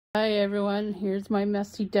Hi everyone, here's my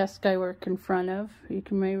messy desk I work in front of. You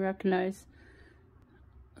may recognize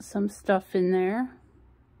some stuff in there.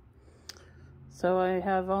 So I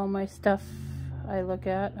have all my stuff I look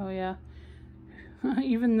at. Oh yeah,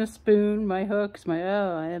 even the spoon, my hooks, I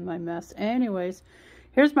have my mess. Anyways,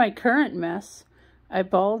 here's my current mess. I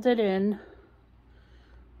balled it in.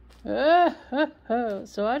 So I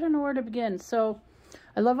don't know where to begin. So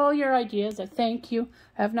I love all your ideas. I thank you.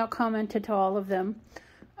 I have not commented to all of them.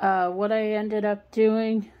 What I ended up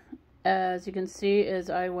doing, as you can see, is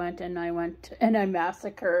I went and I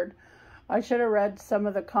massacred. I should have read some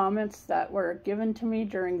of the comments that were given to me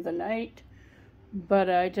during the night, but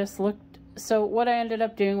I just looked. So what I ended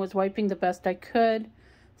up doing was wiping the best I could.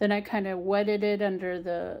 Then I kind of wetted it under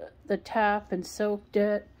the tap and soaked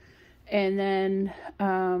it. And then,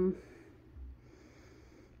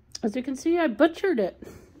 as you can see, I butchered it.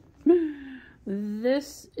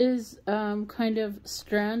 This is kind of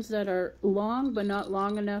strands that are long, but not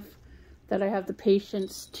long enough that I have the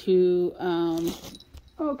patience to,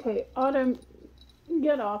 okay, Autumn,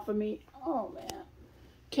 get off of me. Oh, man.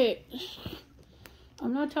 Okay,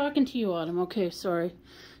 I'm not talking to you, Autumn. Okay, sorry.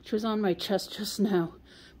 She was on my chest just now.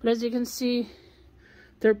 But as you can see,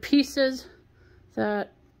 they're pieces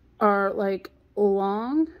that are, like,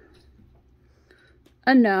 long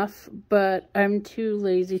enough, but I'm too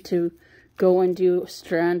lazy to go and do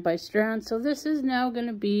strand by strand. So this is now going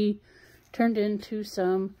to be turned into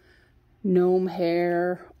some gnome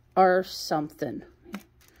hair or something.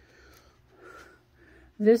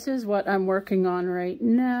 This is what I'm working on right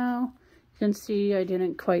now. You can see I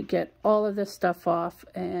didn't quite get all of this stuff off,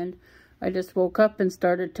 and I just woke up and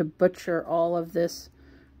started to butcher all of this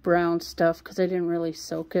brown stuff because I didn't really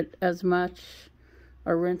soak it as much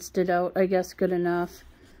or rinsed it out, I guess, good enough.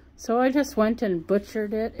 So I just went and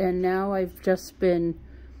butchered it, and now I've just been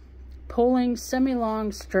pulling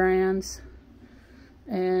semi-long strands,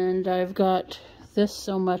 and I've got this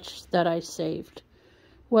so much that I saved,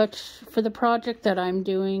 which for the project that I'm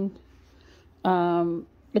doing,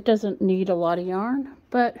 it doesn't need a lot of yarn,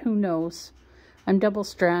 but who knows. I'm double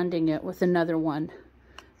stranding it with another one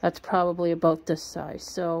that's probably about this size,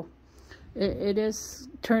 so it is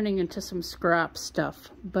turning into some scrap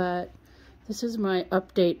stuff, but this is my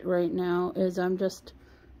update right now, is I'm just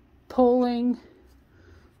pulling,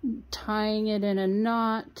 tying it in a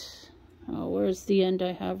knot. Oh, where's the end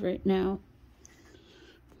I have right now?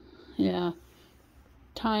 Yeah,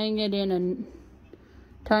 tying it in a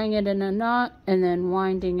knot, and then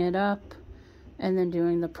winding it up, and then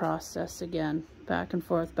doing the process again, back and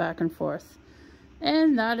forth, back and forth.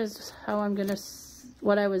 And that is how I'm gonna,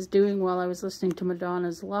 what I was doing while I was listening to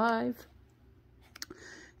Madonna's live.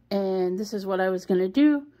 And this is what I was going to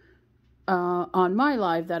do on my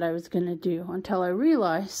live that I was going to do until I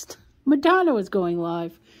realized Madonna was going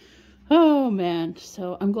live. Oh, man.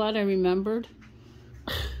 So I'm glad I remembered.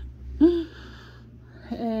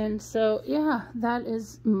 And so, yeah, that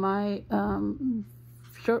is my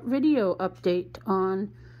short video update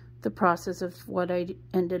on the process of what I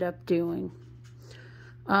ended up doing.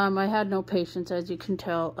 I had no patience, as you can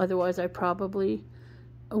tell. Otherwise, I probably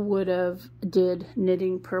would have did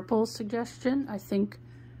Knitting Purple's suggestion. I think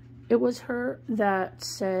it was her that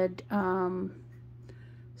said,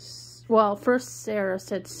 well, first Sarah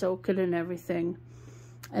said soak it and everything,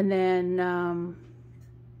 and then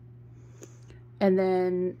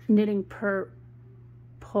Knitting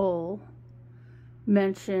Purple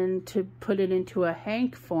mentioned to put it into a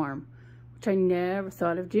hank form, which I never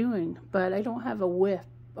thought of doing, but I don't have a whip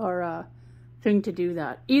or a thing to do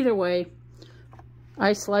that. Either way,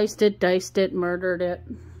 I sliced it, diced it, murdered it,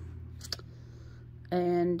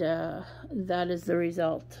 and that is the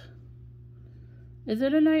result. Is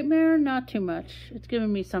it a nightmare? Not too much. It's giving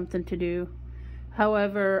me something to do.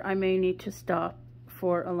 However, I may need to stop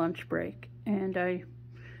for a lunch break, and I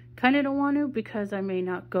kind of don't want to because I may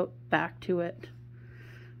not go back to it.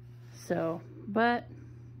 So, but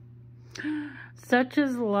such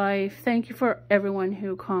is life. Thank you for everyone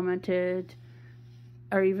who commented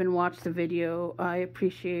or even watch the video. I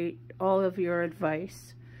appreciate all of your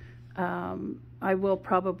advice. I will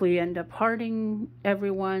probably end up hearting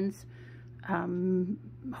everyone's,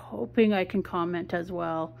 hoping I can comment as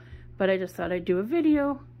well, but I just thought I'd do a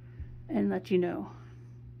video and let you know.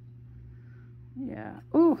 Yeah.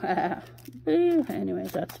 Ooh.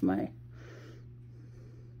 Anyways, that's my...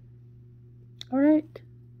 All right.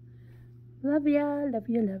 Love ya, love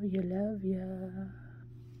ya, love ya, love ya.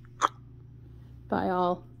 Bye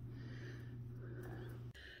all.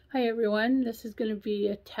 Hi everyone, this is going to be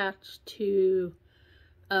attached to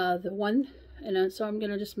the one, and so I'm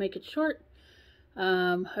going to just make it short.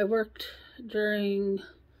 I worked during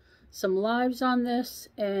some lives on this,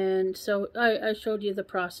 and so I showed you the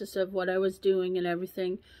process of what I was doing and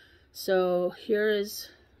everything. So here is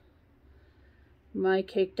my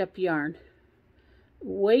caked up yarn.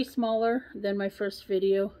 Way smaller than my first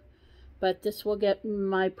video, but this will get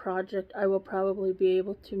my project. I will probably be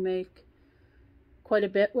able to make quite a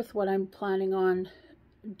bit with what I'm planning on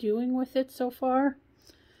doing with it so far.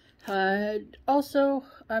 Also,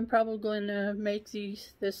 I'm probably going to make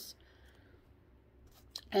this,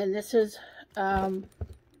 and this is,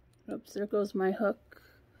 oops, there goes my hook.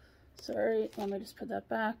 Sorry, let me just put that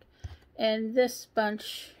back. And this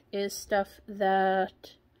bunch is stuff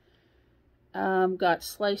that got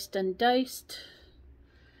sliced and diced,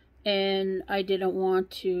 and I didn't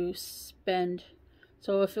want to spend,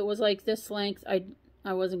 so if it was like this length, I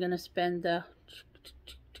wasn't going to spend the,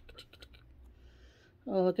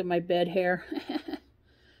 oh, look at my bed hair.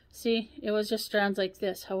 See, it was just strands like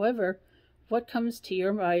this. However, what comes to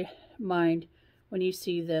your mind when you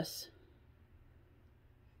see this?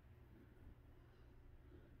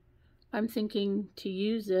 I'm thinking to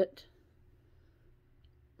use it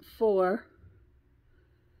for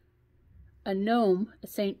a gnome, a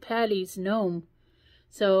St. Patty's gnome.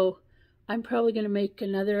 So I'm probably going to make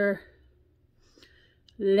another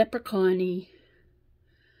leprechaun-y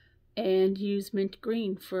and use mint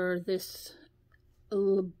green for this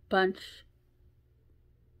bunch.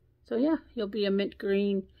 So yeah, you'll be a mint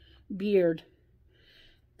green beard.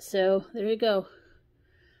 So there you go.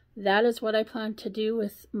 That is what I plan to do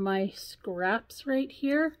with my scraps right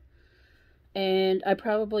here. And I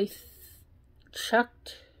probably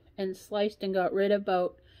chucked and sliced and got rid of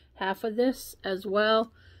about half of this as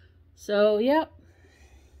well. So yeah,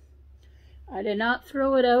 I did not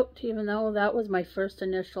throw it out, even though that was my first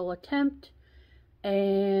initial attempt.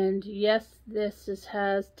 And yes, this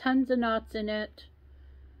has tons of knots in it.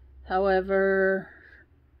 However,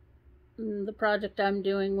 the project I'm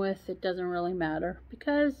doing with, it doesn't really matter,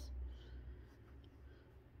 because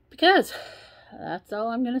that's all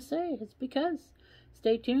I'm going to say. It's because.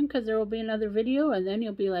 Stay tuned, because there will be another video, and then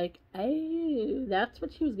you'll be like, hey, that's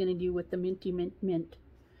what she was going to do with the minty mint.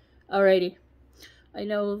 Alrighty. I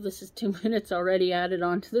know this is 2 minutes already added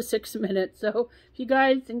on to the 6 minutes, so if you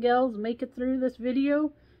guys and gals make it through this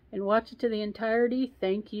video and watch it to the entirety,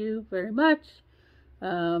 thank you very much.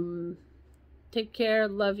 Take care,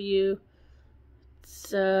 love you.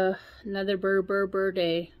 It's another burr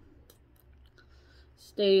day.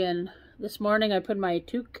 Stay in. This morning I put my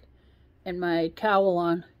toque and my cowl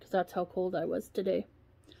on, because that's how cold I was today.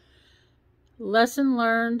 Lesson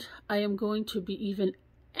learned, I am going to be even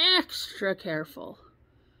extra careful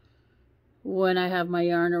when I have my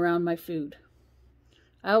yarn around my food.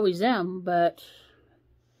 I always am, but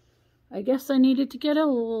I guess I needed to get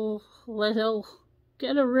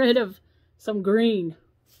rid of some green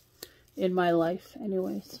in my life.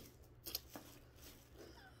 Anyways.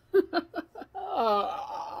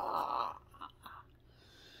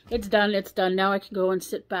 It's done. Now I can go and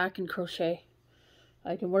sit back and crochet.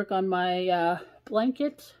 I can work on my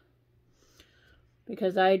blanket,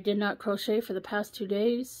 because I did not crochet for the past 2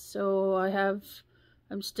 days. So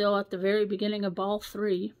I'm still at the very beginning of ball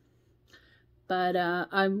 3. But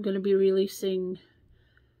I'm going to be releasing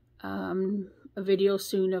a video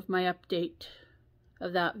soon of my update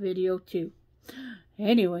of that video too.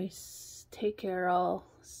 Anyways, take care all.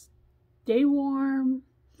 Stay warm.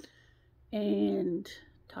 And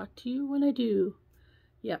talk to you when I do.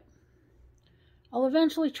 Yep. I'll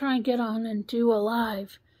eventually try and get on and do a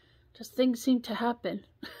live. Just things seem to happen.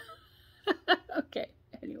 Okay.